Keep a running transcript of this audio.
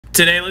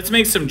Today, let's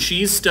make some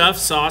cheese stuffed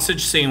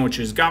sausage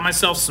sandwiches. Got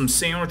myself some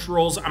sandwich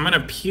rolls. I'm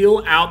gonna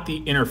peel out the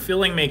inner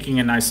filling, making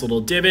a nice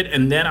little divot,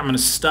 and then I'm gonna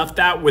stuff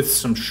that with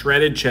some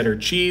shredded cheddar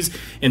cheese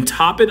and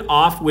top it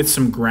off with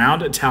some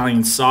ground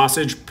Italian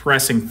sausage,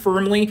 pressing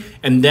firmly,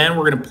 and then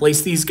we're gonna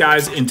place these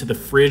guys into the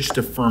fridge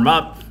to firm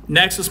up.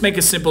 Next, let's make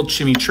a simple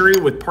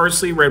chimichurri with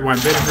parsley, red wine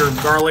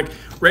vinegar, garlic,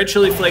 red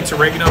chili flakes,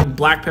 oregano,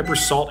 black pepper,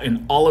 salt,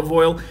 and olive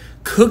oil.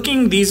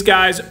 Cooking these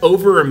guys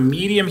over a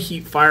medium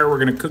heat fire. We're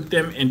going to cook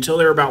them until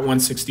they're about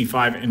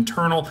 165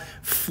 internal,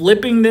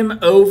 flipping them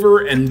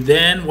over, and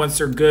then once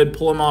they're good,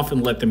 pull them off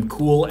and let them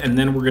cool, and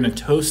then we're going to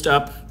toast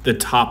up the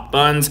top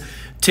buns.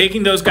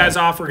 Taking those guys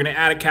off, we're going to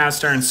add a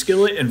cast iron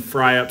skillet and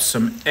fry up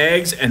some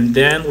eggs, and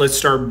then let's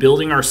start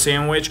building our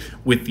sandwich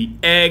with the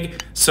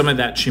egg, some of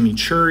that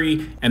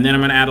chimichurri, and then I'm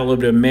going to add a little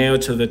bit of mayo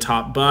to the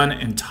top bun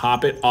and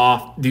top it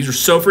off. These are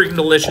so freaking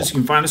delicious. You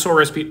can find this whole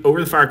recipe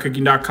over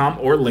thefirecooking.com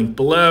or link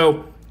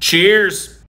below. Cheers!